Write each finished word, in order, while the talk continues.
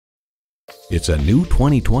It's a new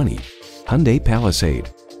 2020 Hyundai Palisade.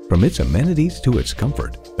 From its amenities to its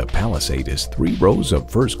comfort, the Palisade is 3 rows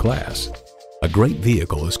of first class. A great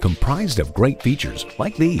vehicle is comprised of great features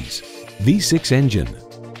like these: V6 engine,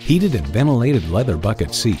 heated and ventilated leather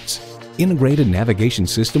bucket seats, integrated navigation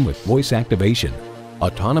system with voice activation,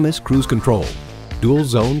 autonomous cruise control, dual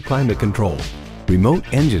zone climate control, remote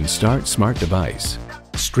engine start smart device,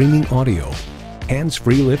 streaming audio,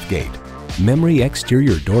 hands-free liftgate, memory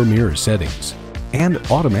exterior door mirror settings, and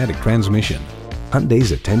automatic transmission.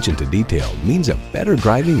 Hyundai's attention to detail means a better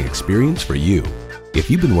driving experience for you. If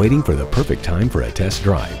you've been waiting for the perfect time for a test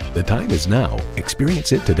drive, the time is now.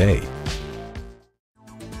 Experience it today.